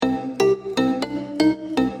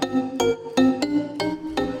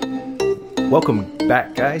Welcome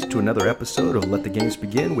back, guys, to another episode of Let the Games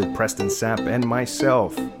Begin with Preston Sapp and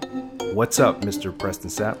myself. What's up, Mr. Preston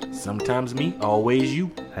Sapp? Sometimes me, always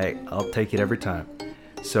you. Hey, I'll take it every time.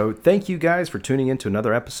 So thank you guys for tuning in to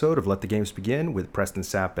another episode of Let the Games Begin with Preston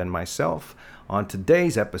Sapp and myself. On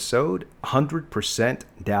today's episode, 100%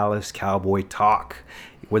 Dallas Cowboy talk.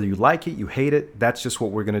 Whether you like it, you hate it, that's just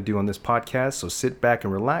what we're going to do on this podcast. So sit back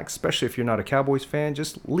and relax, especially if you're not a Cowboys fan.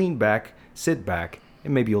 Just lean back, sit back,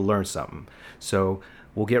 and maybe you'll learn something. So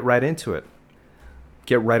we'll get right into it.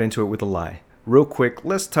 Get right into it with a lie. Real quick,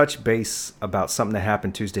 let's touch base about something that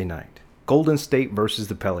happened Tuesday night. Golden State versus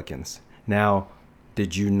the Pelicans. Now,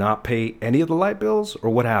 did you not pay any of the light bills,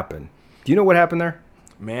 or what happened? Do you know what happened there?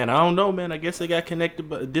 Man, I don't know, man. I guess they got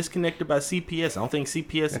disconnected by CPS. I don't think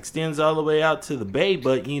CPS extends all the way out to the Bay,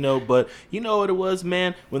 but you know what it was,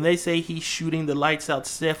 man? When they say he's shooting the lights out,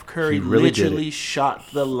 Steph Curry literally shot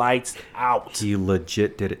the lights out. He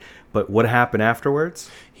legit did it. But what happened afterwards?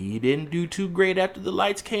 He didn't do too great after the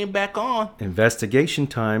lights came back on. Investigation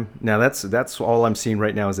time. Now that's all I'm seeing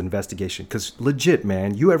right now is investigation. Because legit,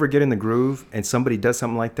 man, you ever get in the groove and somebody does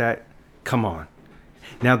something like that? Come on.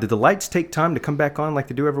 Now, did the lights take time to come back on like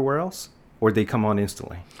they do everywhere else? Or did they come on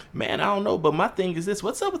instantly? Man, I don't know, but my thing is this.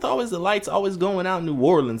 What's up with always the lights always going out in New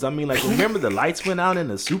Orleans? I mean, like, remember the lights went out in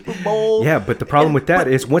the Super Bowl? Yeah, but the problem with that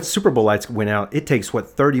is once Super Bowl lights went out, it takes,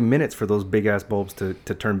 30 minutes for those big-ass bulbs to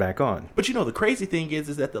turn back on. But, the crazy thing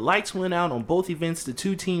is that the lights went out on both events. The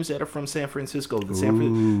two teams that are from San Francisco.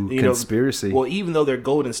 Conspiracy. Well, even though they're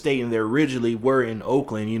Golden State and they originally were in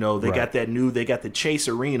Oakland, they got they got the Chase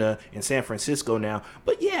Arena in San Francisco now.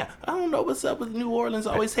 But, yeah, I don't know what's up with New Orleans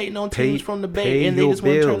always hating on teams from the Bay, and they just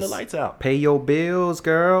want to turn the lights out. Pay your bills,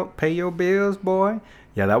 girl. Pay your bills, boy.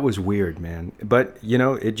 Yeah, that was weird, man. But,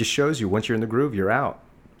 it just shows you once you're in the groove, you're out.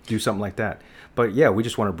 Do something like that. But, yeah, we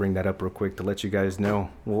just want to bring that up real quick to let you guys know.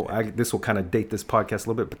 Well, this will kind of date this podcast a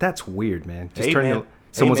little bit, but that's weird, man.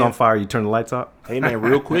 Someone's on fire, you turn the lights off. Hey, man,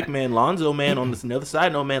 real quick, man, Lonzo, man, on this another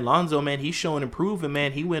side note, man, Lonzo, man, he's showing improvement,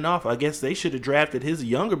 man. He went off. I guess they should have drafted his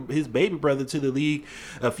baby brother to the league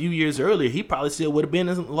a few years earlier. He probably still would have been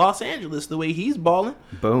in Los Angeles the way he's balling.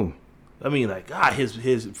 Boom. I mean, like, God,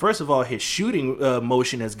 his first of all, his shooting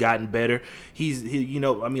motion has gotten better.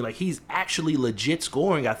 He's actually legit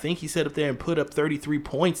scoring. I think he sat up there and put up 33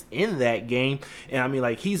 points in that game. And I mean,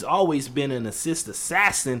 like, he's always been an assist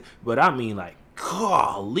assassin, but I mean, like,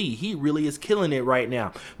 golly, he really is killing it right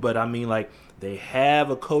now. But I mean, like, they have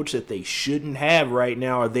a coach that they shouldn't have right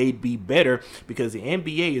now, or they'd be better, because the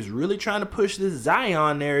NBA is really trying to push this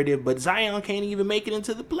Zion narrative, but Zion can't even make it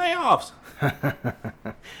into the playoffs.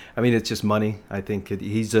 I mean, it's just money. I think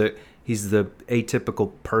he's the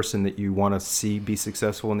atypical person that you want to see be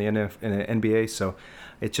successful in the NBA. So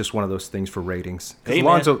it's just one of those things for ratings. Hey,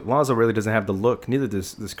 Lonzo really doesn't have the look. Neither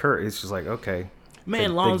does this Curry. It's just like, okay.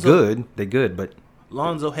 Man, They're good, but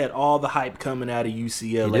Lonzo had all the hype coming out of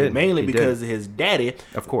UCLA, mainly because of his daddy,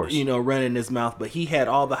 of course, running his mouth. But he had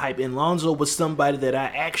all the hype, and Lonzo was somebody that I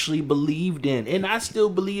actually believed in, and I still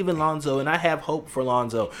believe in Lonzo, and I have hope for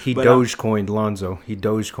Lonzo. He Dogecoined Lonzo.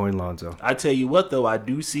 I tell you what, though, I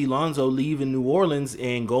do see Lonzo leaving New Orleans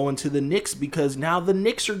and going to the Knicks, because now the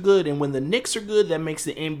Knicks are good, and when the Knicks are good, that makes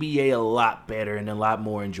the NBA a lot better and a lot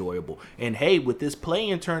more enjoyable. And hey, with this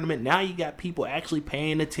play-in tournament, now you got people actually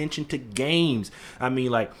paying attention to games. I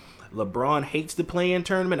mean, like, LeBron hates the play-in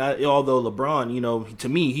tournament. Although LeBron, to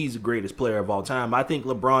me, he's the greatest player of all time. I think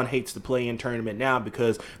LeBron hates the play-in tournament now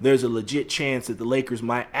because there's a legit chance that the Lakers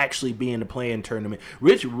might actually be in the play-in tournament.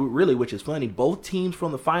 Which is funny. Both teams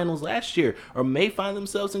from the finals last year may find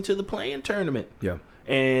themselves into the play-in tournament. Yeah.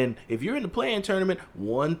 And if you're in the play-in tournament,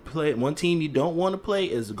 one team you don't want to play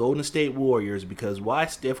is the Golden State Warriors, because why?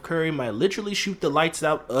 Steph Curry might literally shoot the lights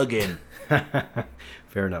out again.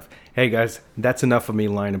 Fair enough. Hey, guys, that's enough of me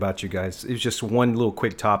lying about you guys. It was just one little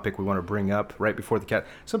quick topic we want to bring up right before the cat.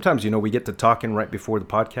 Sometimes, we get to talking right before the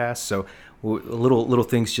podcast, so little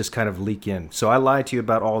things just kind of leak in. So I lied to you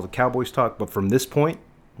about all the Cowboys talk, but from this point,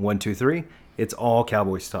 1, 2, 3, it's all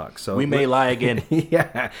Cowboys talk. So we may lie again.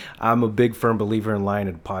 Yeah, I'm a big firm believer in lying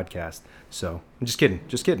in a podcast. So I'm just kidding.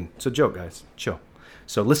 It's a joke, guys. Chill.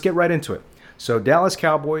 So let's get right into it. So Dallas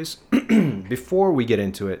Cowboys, before we get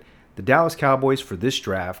into it, the Dallas Cowboys for this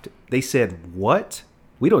draft, they said, what?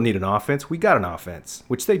 We don't need an offense. We got an offense,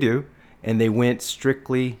 which they do. And they went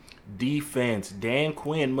strictly defense. Dan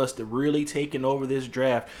Quinn must have really taken over this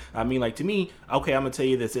draft. I mean, like, to me, okay, I'm gonna tell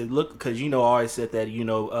you this. It look, because I always said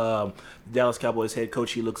that Dallas Cowboys head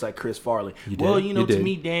coach, he looks like Chris Farley. To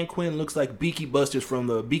me, Dan Quinn looks like Beaky Buster from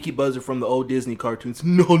the old Disney cartoons.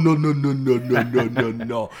 No.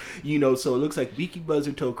 So it looks like Beaky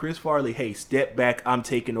Buster told Chris Farley, "Hey, step back. I'm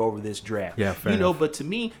taking over this draft." Yeah, fair enough. But to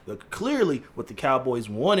me, clearly what the Cowboys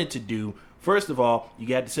wanted to do. First of all, you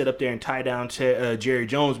got to sit up there and tie down Jerry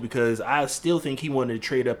Jones, because I still think he wanted to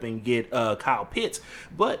trade up and get Kyle Pitts.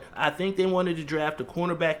 But I think they wanted to draft a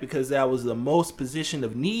cornerback because that was the most position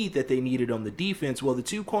of need that they needed on the defense. Well, the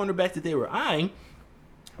two cornerbacks that they were eyeing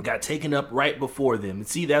got taken up right before them. And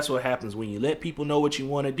see, that's what happens when you let people know what you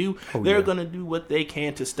want to do. They're going to do what they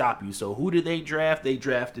can to stop you. So who did they draft? They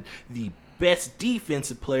drafted the best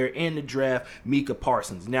defensive player in the draft, Micah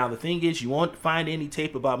Parsons. Now, the thing is, you won't find any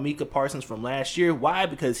tape about Micah Parsons from last year. Why?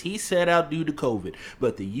 Because he sat out due to COVID.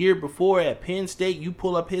 But the year before at Penn State, you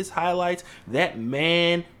pull up his highlights, that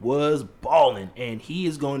man was balling, and he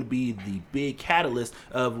is going to be the big catalyst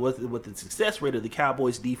of what the success rate of the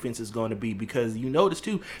Cowboys defense is going to be, because you notice,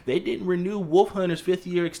 too, they didn't renew Wolf Hunter's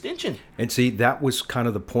fifth-year extension. And see, that was kind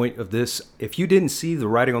of the point of this. If you didn't see the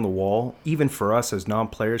writing on the wall, even for us as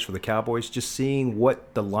non-players for the Cowboys, just seeing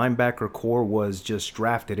what the linebacker core was just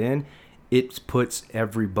drafted in, it puts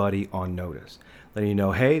everybody on notice. Letting you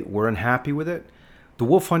know, hey, we're unhappy with it. The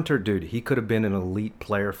Wolf Hunter, dude, he could have been an elite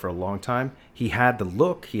player for a long time. He had the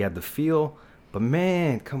look, he had the feel, but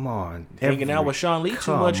man, come on. Hanging out with Sean Lee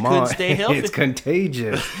too much, couldn't stay healthy. It's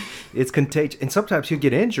contagious. It's contagious. And sometimes he'll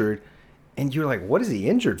get injured, and you're like, what is he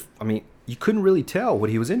injured? I mean, you couldn't really tell what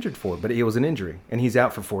he was injured for, but it was an injury, and he's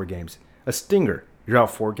out for 4 games. A stinger. You're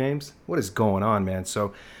out 4 games? What is going on, man?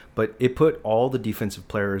 So, but it put all the defensive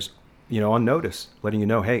players, on notice, letting you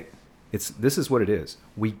know, hey, this is what it is.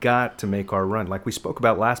 We got to make our run. Like we spoke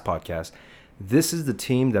about last podcast, this is the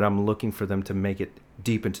team that I'm looking for them to make it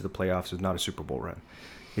deep into the playoffs. It's not a Super Bowl run.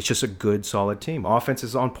 It's just a good, solid team. Offense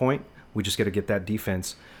is on point. We just got to get that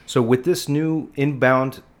defense. So with this new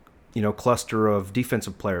inbound cluster of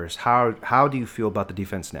defensive players, how do you feel about the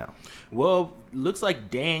defense now? Well, looks like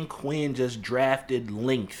Dan Quinn just drafted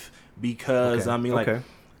length, because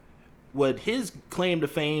what his claim to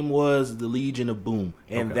fame was the Legion of Boom,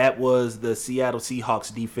 and that was the Seattle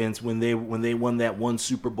Seahawks defense when they won that one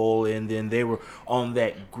Super Bowl, and then they were on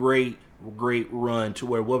that great run to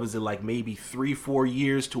where, what was it, like maybe 3-4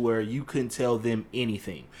 years to where you couldn't tell them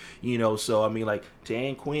anything, so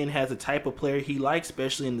Dan Quinn has a type of player he likes,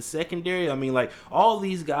 especially in the secondary. All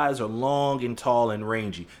these guys are long and tall and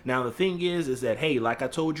rangy. Now the thing is that, hey, like I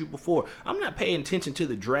told you before, I'm not paying attention to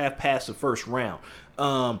the draft past the first round.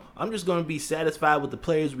 I'm just going to be satisfied with the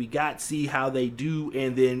players we got, see how they do,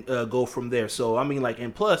 and then go from there. So,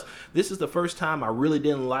 and plus, this is the first time I really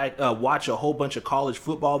didn't watch a whole bunch of college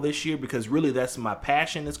football this year, because really that's my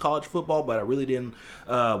passion is college football, but I really didn't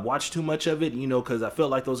watch too much of it, because I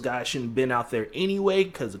felt like those guys shouldn't have been out there anyway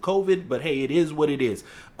because of COVID, but hey, it is what it is.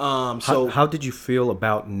 How did you feel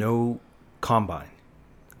about no combine?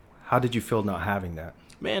 How did you feel not having that?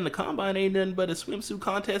 Man, the combine ain't nothing but a swimsuit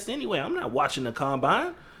contest anyway. I'm not watching the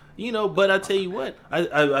combine, but I tell you what,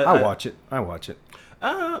 I watch it.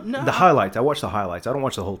 No, the highlights. I watch the highlights. I don't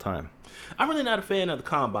watch the whole time. I'm really not a fan of the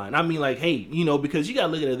combine. Hey, because you gotta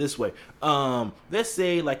look at it this way. Let's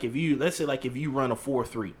say if you run a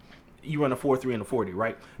 4.3. You run a 4.3 and a 40,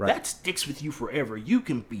 right? That sticks with you forever. You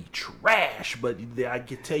can be trash, but I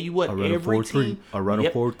can tell you what, every team, I run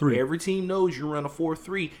a 4.3. Every team knows you run a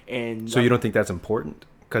 4.3, and so you don't think that's important?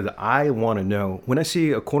 Because I want to know, when I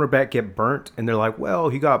see a cornerback get burnt, and they're like, well,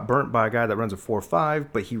 he got burnt by a guy that runs a 4.5,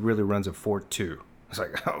 but he really runs a 4.2. It's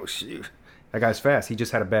like, oh, shoot. That guy's fast. He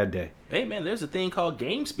just had a bad day. Hey, man, there's a thing called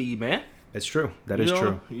game speed, man. It's true. That is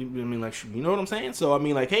true. You know what I'm saying? So,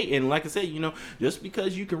 hey, and like I said, just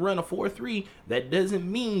because you can run a 4.3, that doesn't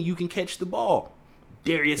mean you can catch the ball.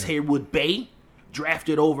 Darius Haywood Bay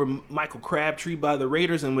drafted over Michael Crabtree by the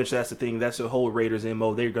Raiders, in which that's the thing. That's the whole Raiders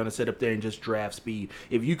MO. They're going to sit up there and just draft speed.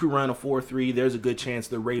 If you can run a 4.3, there's a good chance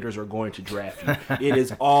the Raiders are going to draft you. It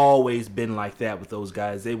has always been like that with those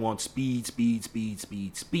guys. They want speed.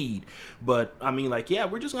 But,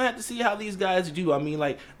 we're just going to have to see how these guys do.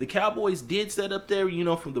 The Cowboys did set up there,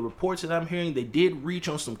 from the reports that I'm hearing, they did reach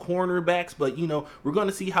on some cornerbacks, but, we're going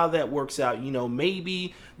to see how that works out.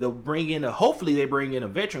 Maybe they'll hopefully they bring in a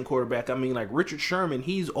veteran quarterback. Richard Sherman,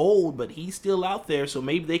 he's old, but he's still out there, so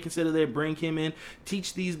maybe they consider they bring him in,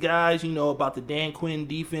 teach these guys, about the Dan Quinn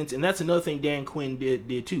defense, and that's another thing Dan Quinn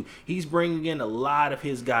did too. He's bringing in a lot of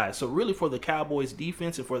his guys. So really, for the Cowboys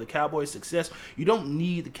defense and for the Cowboys success, you don't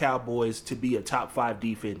need the Cowboys to be a top 5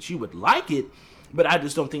 defense. You would like it, But I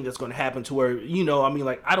just don't think that's going to happen to where, I mean,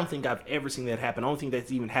 like, I don't think I've ever seen that happen. I don't think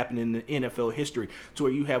that's even happened in the NFL history to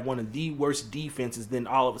where you have one of the worst defenses, then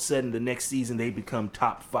all of a sudden the next season they become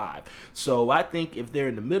top 5. So I think if they're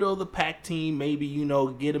in the middle of the pack team, maybe,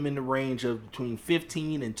 get them in the range of between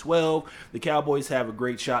 15 and 12, the Cowboys have a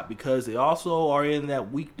great shot because they also are in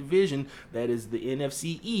that weak division that is the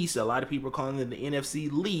NFC East. A lot of people are calling it the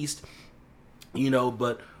NFC least,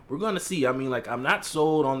 but we're going to see. I mean, like, I'm not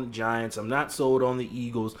sold on the Giants. I'm not sold on the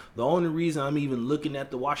Eagles. The only reason I'm even looking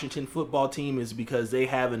at the Washington football team is because they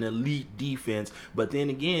have an elite defense. But then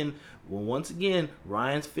again, once again,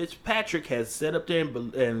 Ryan Fitzpatrick has set up there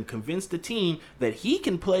and convinced the team that he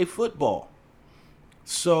can play football.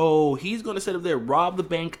 So he's going to set up there, rob the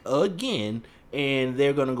bank again, and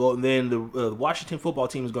they're going to go, and then the Washington football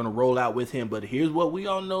team is going to roll out with him. But here's what we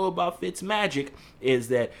all know about Fitzmagic is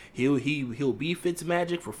that he'll be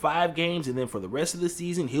Fitzmagic for 5 games, and then for the rest of the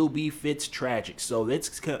season, he'll be Fitztragic. So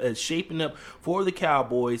that's shaping up for the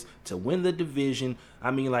Cowboys to win the division.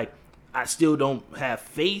 I mean, like, I still don't have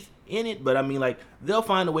faith in it, but I mean, like, they'll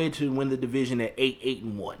find a way to win the division at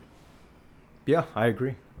 8-1. Yeah, I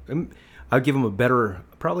agree. I'll give them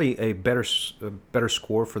probably a better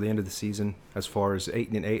score for the end of the season as far as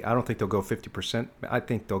 8-8. I don't think they'll go 50%. I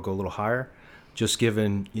think they'll go a little higher, just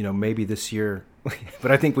given maybe this year.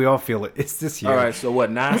 But I think we all feel it. It's this year. All right. So what?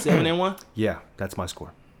 9-7-1. Yeah, that's my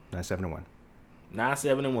score. 9-7-1.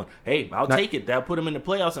 9-7-1. Hey, I'll take it. That'll put them in the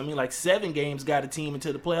playoffs. I mean, like 7 games got a team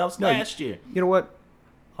into the playoffs last year. You know what?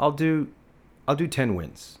 I'll do 10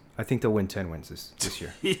 wins. I think they'll win 10 wins this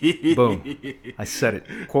year. Boom. I said it.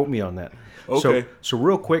 Quote me on that. Okay. So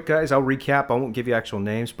real quick, guys, I'll recap. I won't give you actual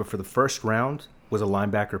names, but for the first round was a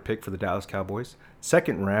linebacker pick for the Dallas Cowboys.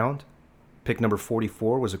 Second round, pick number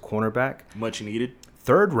 44 was a cornerback. Much needed.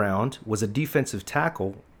 Third round was a defensive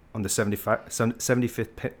tackle on the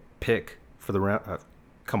 75th pick for the round.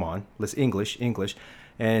 Come on. Let's English.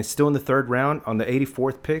 And still in the third round on the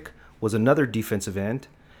 84th pick was another defensive end.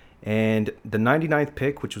 And the 99th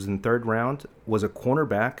pick, which was in the third round, was a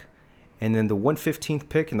cornerback. And then the 115th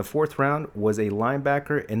pick in the fourth round was a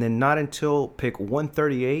linebacker. And then not until pick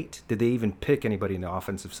 138 did they even pick anybody in the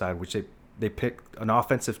offensive side, which they picked an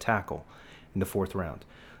offensive tackle in the fourth round.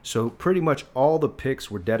 So pretty much all the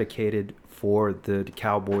picks were dedicated for the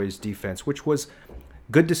Cowboys defense, which was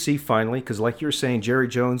good to see finally. Because like you're saying, Jerry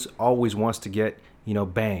Jones always wants to get,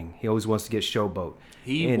 bang. He always wants to get showboat.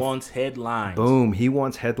 He wants headlines. Boom. He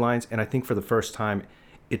wants headlines. And I think for the first time,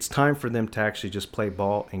 it's time for them to actually just play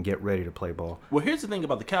ball and get ready to play ball. Well, here's the thing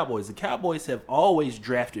about the Cowboys. The Cowboys have always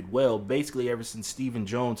drafted well, basically ever since Stephen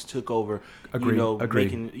Jones took over. Agreed.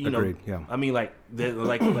 Yeah. I mean, like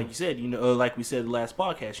you said, like we said the last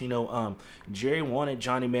podcast, Jerry wanted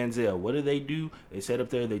Johnny Manziel. What did they do? They set up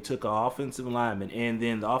there. They took an offensive lineman, and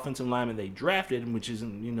then the offensive lineman they drafted, which is,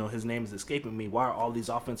 his name is escaping me. Why are all these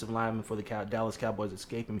offensive linemen for the Dallas Cowboys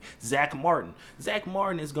escaping me? Zach Martin. Zach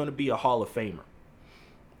Martin is going to be a Hall of Famer.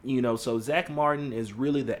 So Zach Martin is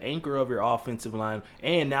really the anchor of your offensive line.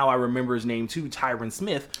 And now I remember his name too, Tyron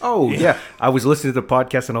Smith. Oh, yeah. I was listening to the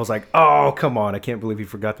podcast and I was like, oh, come on. I can't believe he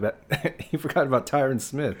forgot about Tyron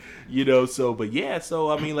Smith.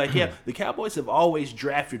 The Cowboys have always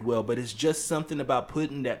drafted well, but it's just something about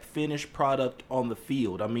putting that finished product on the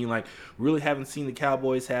field. I mean, like, really haven't seen the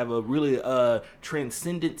Cowboys have a really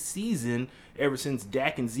transcendent season ever since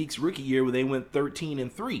Dak and Zeke's rookie year where they went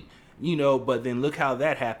 13-3. But then look how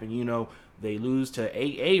that happened. They lose to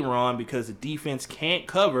Aaron because the defense can't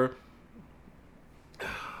cover.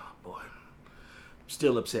 Boy, I'm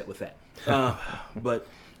still upset with that. But,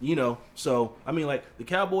 so, I mean, like, the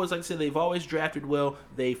Cowboys, like I said, they've always drafted well.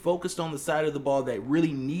 They focused on the side of the ball that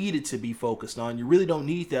really needed to be focused on. You really don't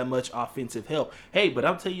need that much offensive help. Hey, but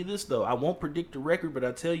I'll tell you this, though. I won't predict the record, but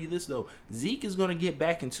I'll tell you this, though. Zeke is going to get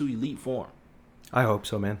back into elite form. I hope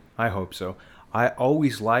so, man. I hope so. I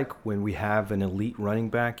always like when we have an elite running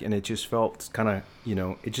back, and it just felt kind of,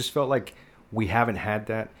 it just felt like we haven't had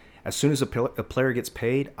that. As soon as a player gets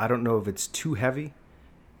paid, I don't know if it's too heavy.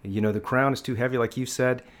 The crown is too heavy, like you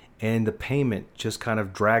said, and the payment just kind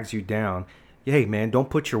of drags you down. Hey, man, don't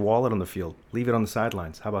put your wallet on the field. Leave it on the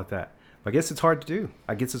sidelines. How about that? I guess it's hard to do.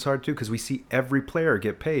 Because we see every player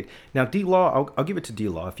get paid. Now, D-Law, I'll give it to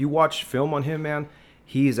D-Law. If you watch film on him, man,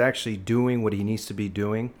 he is actually doing what he needs to be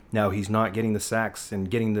doing. Now, he's not getting the sacks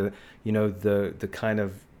and getting the kind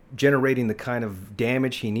of generating the kind of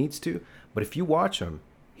damage he needs to. But if you watch him,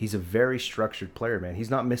 he's a very structured player, man. He's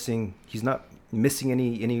not missing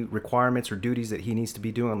any requirements or duties that he needs to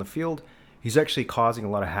be doing on the field. He's actually causing a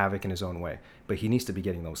lot of havoc in his own way, but he needs to be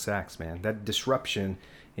getting those sacks, man. That disruption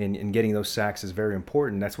in getting those sacks is very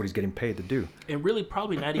important. That's what he's getting paid to do. And really,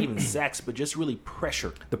 probably not even sacks, but just really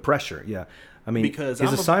pressure. The pressure, yeah. I mean, Because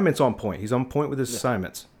his assignment's on point. He's on point with his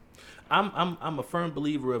assignments. I'm a firm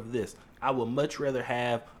believer of this. I would much rather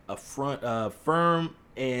have a firm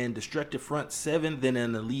and destructive front seven than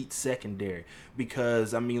an elite secondary.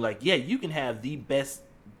 Because I mean, like, yeah, you can have the best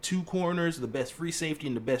two corners, the best free safety,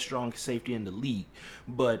 and the best strong safety in the league.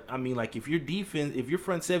 But I mean, like, if your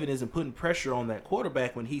front seven isn't putting pressure on that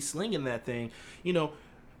quarterback when he's slinging that thing,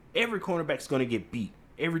 every cornerback's going to get beat.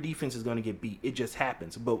 Every defense is going to get beat. It just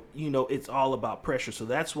happens. But, it's all about pressure. So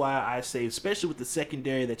that's why I say, especially with the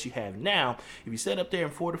secondary that you have now, if you set up there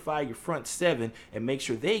and fortify your front seven and make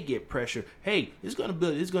sure they get pressure, hey, it's going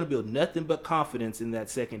to build nothing but confidence in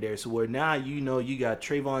that secondary. So where now, you got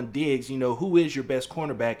Trayvon Diggs, who is your best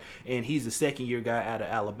cornerback, and he's a second-year guy out of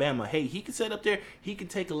Alabama. Hey, he can set up there. He can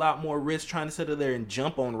take a lot more risks trying to set up there and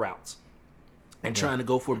jump on routes. And trying to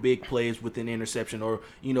go for big plays with an interception or,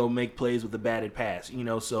 make plays with a batted pass,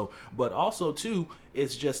 but also, too,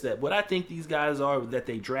 it's just that what I think these guys are that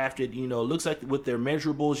they drafted, looks like with their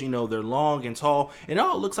measurables, they're long and tall, and it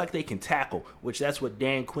all looks like they can tackle, which that's what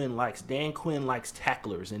Dan Quinn likes. Dan Quinn likes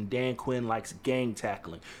tacklers, and Dan Quinn likes gang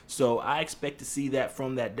tackling. So I expect to see that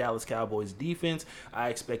from that Dallas Cowboys defense. I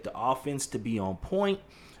expect the offense to be on point.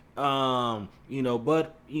 But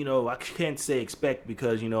I can't say expect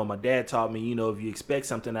because, my dad taught me, if you expect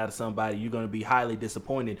something out of somebody, you're going to be highly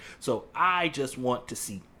disappointed. So I just want to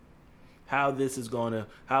see how this is going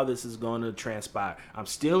to transpire. I'm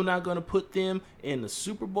still not going to put them in the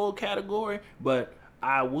Super Bowl category, but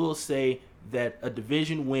I will say that a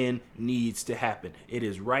division win needs to happen. It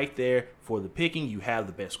is right there for the picking. You have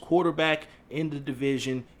the best quarterback in the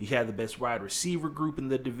division. You have the best wide receiver group in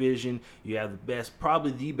the division. You have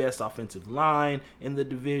probably the best offensive line in the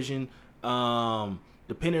division.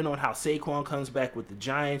 Depending on how Saquon comes back with the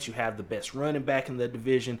Giants, you have the best running back in the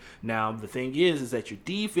division. Now, the thing is that your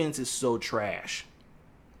defense is so trash.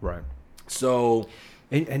 Right. So,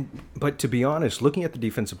 but to be honest, looking at the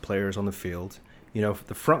defensive players on the field, the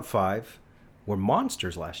front five were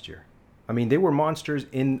monsters last year. I mean, they were monsters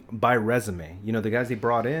by resume. The guys they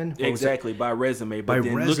brought in. Exactly, by resume. But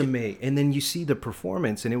and then you see the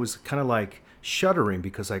performance, and it was kind of like shuddering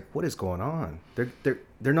because, like, what is going on?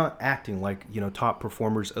 They're not acting like top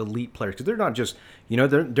performers, elite players. Because they're not just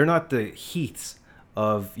they're not the Heaths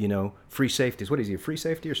of free safeties. What is he? A free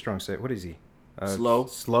safety or strong safety? What is he?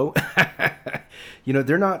 Slow.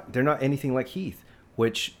 They're not anything like Heath.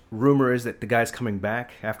 Which rumor is that the guy's coming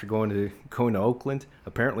back after going to Oakland.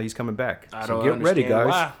 Apparently, he's coming back. So get ready, guys.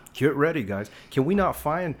 Why. Get ready, guys. Can we not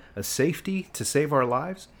find a safety to save our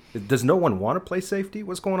lives? Does no one want to play safety?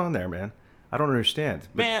 What's going on there, man? I don't understand.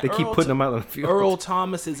 Man, they keep putting them out on the field. Earl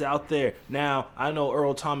Thomas is out there. Now, I know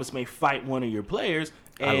Earl Thomas may fight one of your players.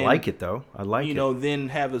 And, I like it, though. I like it. Then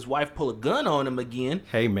have his wife pull a gun on him again.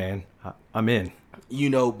 Hey, man. I'm in.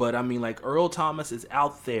 But I mean, like, Earl Thomas is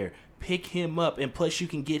out there. Pick him up, and plus you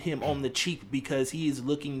can get him on the cheap because he is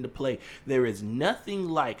looking to play. There is nothing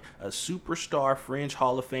like a superstar fringe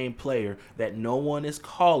Hall of Fame player that no one is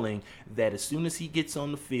calling that as soon as he gets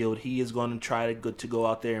on the field, he is going to try to go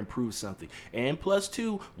out there and prove something. And plus,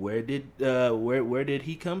 too, where did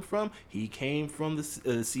he come from? He came from the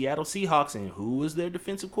Seattle Seahawks, and who was their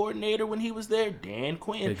defensive coordinator when he was there? Dan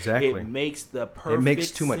Quinn. Exactly. It makes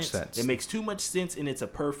too much sense. It makes too much sense, and it's a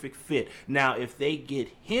perfect fit. Now, if they get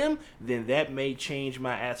him, then that may change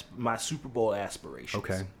my Super Bowl aspirations.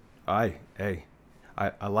 Okay.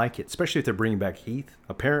 I like it, especially if they're bringing back Heath,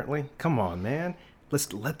 apparently. Come on, man.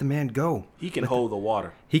 Let's let the man go. He can hold the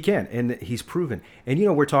water. He can, and he's proven. And,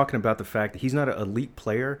 we're talking about the fact that he's not an elite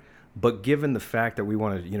player, but given the fact that we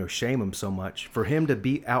want to, shame him so much, for him to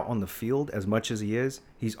be out on the field as much as he is,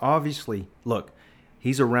 he's obviously, look,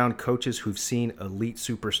 he's around coaches who've seen elite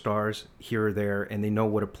superstars here or there, and they know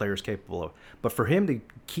what a player's capable of. But for him to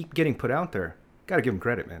keep getting put out there, got to give him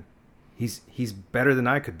credit, man. He's better than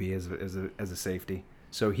I could be as a safety.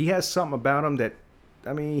 So he has something about him that,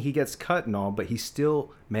 I mean, he gets cut and all, but he's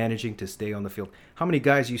still managing to stay on the field. How many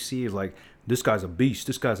guys you see like, this guy's a beast,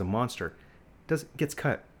 this guy's a monster, gets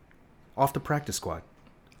cut off the practice squad.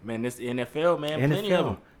 Man, this NFL, man, plenty of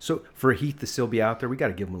them. So for Heath to still be out there, we got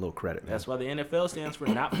to give him a little credit, man. That's why the NFL stands for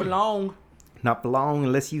not for long. Not for long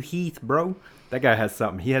unless you Heath, bro. That guy has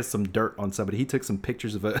something. He has some dirt on somebody. He took some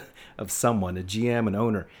pictures of someone, a GM, an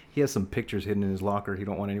owner. He has some pictures hidden in his locker he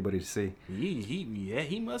don't want anybody to see.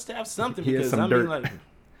 He must have something he because has some dirt. Mean,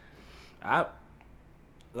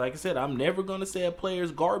 like I said, I'm never gonna say a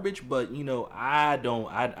player's garbage, but I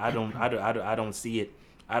don't see it.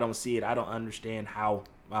 I don't see it. I don't understand how.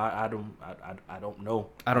 I don't know.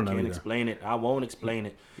 I don't know can't either. explain it. I won't explain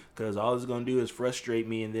it because all it's going to do is frustrate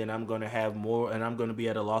me, and then I'm going to have more, and I'm going to be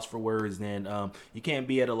at a loss for words. Then you can't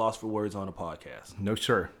be at a loss for words on a podcast. No,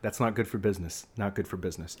 sir. That's not good for business. Not good for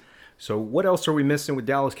business. So what else are we missing with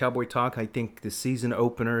Dallas Cowboy Talk? I think the season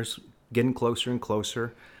opener's getting closer and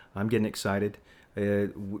closer. I'm getting excited.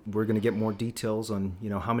 We're going to get more details on,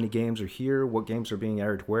 how many games are here, what games are being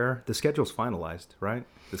aired where. The schedule's finalized, right?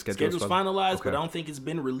 The schedule's finalized, okay. But I don't think it's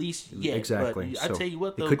been released yet. Exactly. But I tell you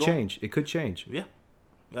what, though, it could change. It could change. Yeah.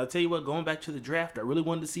 I'll tell you what, going back to the draft, I really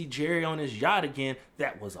wanted to see Jerry on his yacht again.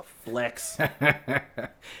 That was a flex.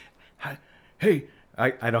 Hey,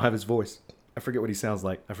 I don't have his voice. I forget what he sounds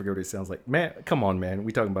like. Man, come on, man.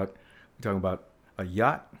 We talking about a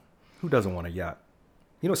yacht? Who doesn't want a yacht?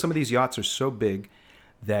 Some of these yachts are so big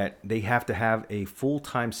that they have to have a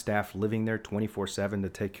full-time staff living there 24/7 to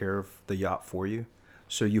take care of the yacht for you.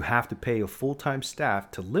 So you have to pay a full-time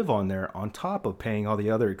staff to live on there on top of paying all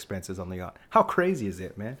the other expenses on the yacht. How crazy is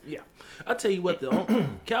it, man? Yeah. I'll tell you what, the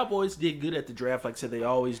Cowboys did good at the draft. Like I said, they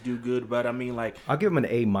always do good. But, I mean, like... I'll give them an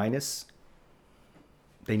A-.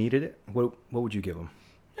 They needed it. What would you give them?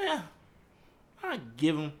 Yeah. I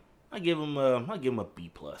give them a B+.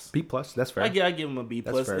 B+, that's fair. I give them a B+.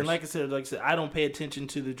 That's fair. And like I said, I don't pay attention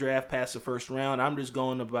to the draft past the first round. I'm just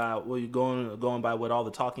going by what all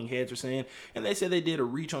the talking heads are saying. And they said they did a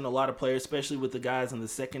reach on a lot of players, especially with the guys in the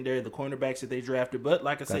secondary, the cornerbacks that they drafted. But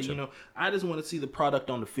like I said, Gotcha. I just want to see the product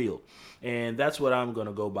on the field. And that's what I'm going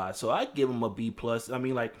to go by. So I give them a B+. I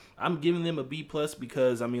mean, like, I'm giving them a B+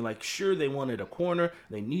 because, I mean, like, sure, they wanted a corner.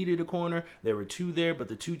 They needed a corner. There were two there, but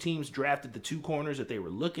the two teams drafted the two corners that they were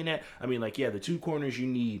looking at. I mean, like, yeah, the two corners you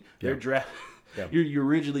need, they're draft. Yeah. You're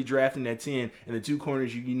originally drafting at 10, and the two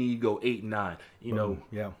corners you need to go 8 and 9.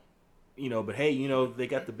 Yeah. But hey, they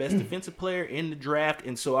got the best defensive player in the draft,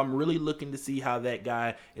 and so I'm really looking to see how that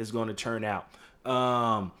guy is going to turn out.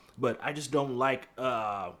 But I just don't like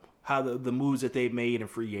how the moves that they've made in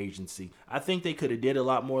free agency. I think they could have did a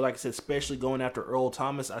lot more, like I said, especially going after Earl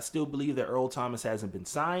Thomas. I still believe that Earl Thomas hasn't been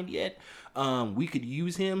signed yet. We could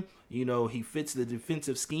use him. He fits the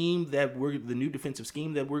defensive scheme the new defensive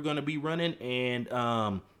scheme that we're going to be running, and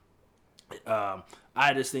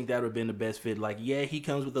I just think that would have been the best fit. Like, yeah, he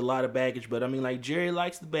comes with a lot of baggage, but I mean, like, Jerry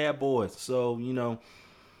likes the bad boys, so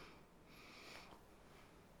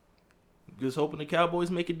just hoping the Cowboys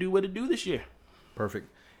make it do what it do this year. Perfect.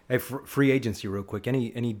 Hey, free agency real quick.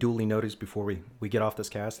 Any duly noted before we get off this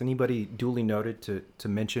cast? Anybody duly noted to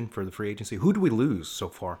mention for the free agency? Who do we lose so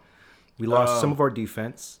far? We lost some of our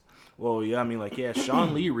defense. Well, yeah, I mean, like, yeah,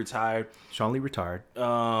 Sean Lee retired.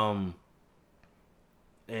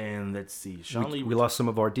 And let's see, We lost some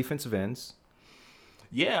of our defensive ends.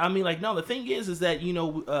 Yeah, I mean, like, no, the thing is that,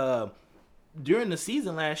 during the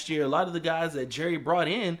season last year, a lot of the guys that Jerry brought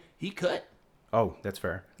in, he cut. Oh, that's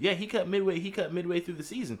fair. Yeah, he cut midway through the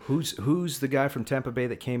season. Who's the guy from Tampa Bay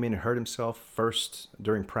that came in and hurt himself first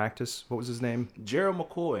during practice? What was his name? Gerald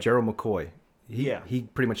McCoy. He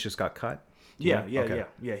pretty much just got cut. Yeah.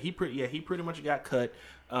 He pretty much got cut.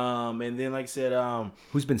 And then, like I said,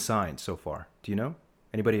 who's been signed so far? Do you know?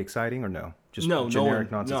 Anybody exciting or no? Just no,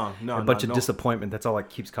 generic nonsense. No, a bunch of disappointment. That's all that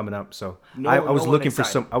keeps coming up. So no, I was looking for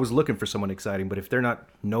exciting. I was looking for someone exciting, but if they're not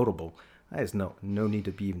notable, there's no need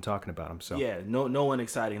to be even talking about them. So yeah, no one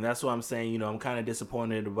exciting. That's what I'm saying. I'm kind of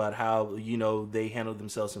disappointed about how they handled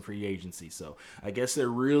themselves in free agency. So I guess they're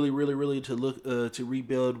really to look to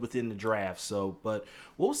rebuild within the draft. So, but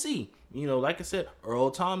we'll see. Like I said,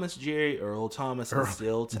 Earl Thomas is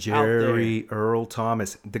still out there. Earl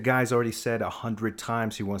Thomas. The guy's already said 100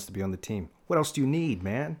 times he wants to be on the team. What else do you need,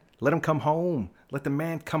 man? Let him come home. Let the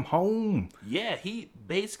man come home. Yeah, he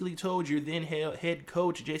basically told your then head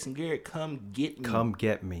coach, Jason Garrett, come get me. Come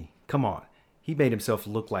get me. Come on. He made himself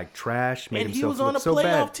look like trash. And he was on a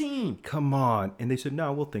playoff team. Come on. And they said,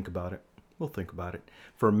 no, we'll think about it.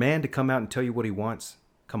 For a man to come out and tell you what he wants,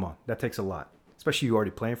 come on. That takes a lot. Especially you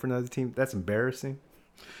already playing for another team. That's embarrassing.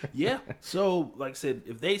 Yeah. So, like I said,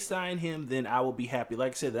 if they sign him, then I will be happy.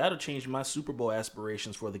 Like I said, that'll change my Super Bowl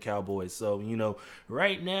aspirations for the Cowboys. So,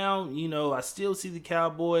 right now, I still see the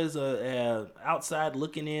Cowboys outside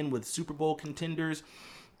looking in with Super Bowl contenders.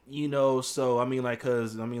 So, I mean,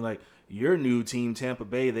 like, your new team, Tampa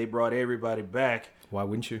Bay, they brought everybody back. Why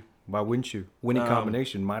wouldn't you? Winning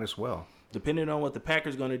combination, might as well. Depending on what the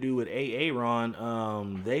Packers going to do with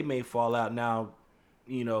Aaron, they may fall out now.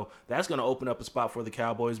 That's going to open up a spot for the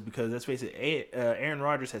Cowboys because, let's face it, Aaron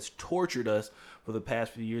Rodgers has tortured us for the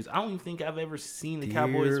past few years. I don't even think I've ever seen the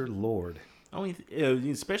Cowboys. Dear Lord.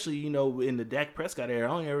 Especially in the Dak Prescott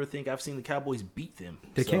era, I don't ever think I've seen the Cowboys beat them.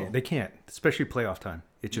 They can't, especially playoff time.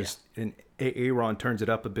 It just and Aaron turns it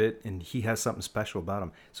up a bit, and he has something special about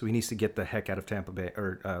him. So he needs to get the heck out of Tampa Bay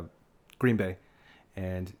or Green Bay,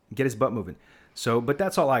 and get his butt moving. So, but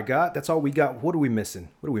that's all I got. That's all we got. What are we missing?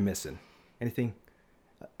 Anything?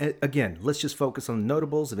 Again, let's just focus on the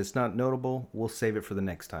notables. If it's not notable, we'll save it for the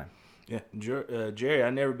next time. Yeah, Jerry,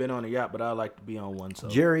 I've never been on a yacht, but I'd like to be on one. So,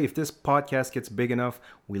 Jerry, if this podcast gets big enough,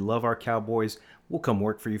 we love our Cowboys. We'll come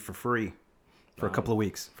work for you for free for a couple of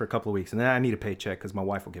weeks. And then I need a paycheck because my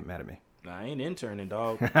wife will get mad at me. I ain't interning,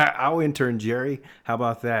 dog. I'll intern, Jerry. How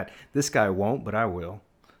about that? This guy won't, but I will.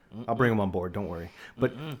 I'll bring him on board. Don't worry.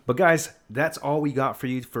 But guys, that's all we got for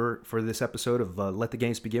you for this episode of Let the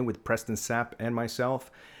Games Begin with Preston Sapp and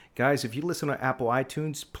myself. Guys, if you listen to Apple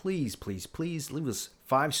iTunes, please leave us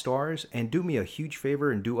 5 stars and do me a huge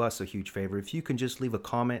favor and do us a huge favor. If you can just leave a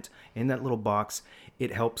comment in that little box,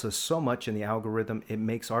 it helps us so much in the algorithm. It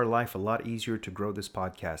makes our life a lot easier to grow this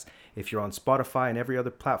podcast. If you're on Spotify and every other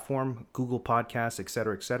platform, Google Podcasts,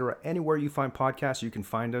 etc., anywhere you find podcasts, you can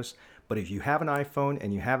find us. But if you have an iPhone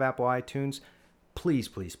and you have Apple iTunes, please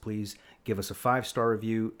give us a 5-star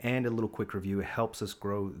review and a little quick review. It helps us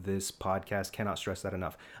grow this podcast. Cannot stress that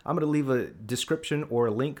enough. I'm going to leave a description or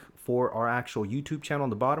a link for our actual YouTube channel on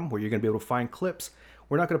the bottom where you're going to be able to find clips.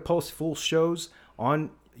 We're not going to post full shows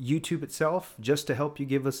on YouTube itself just to help you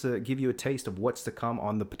give you a taste of what's to come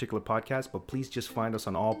on the particular podcast, but please just find us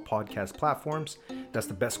on all podcast platforms. That's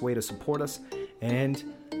the best way to support us. And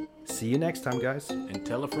see you next time, guys. And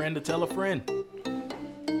tell a friend to tell a friend.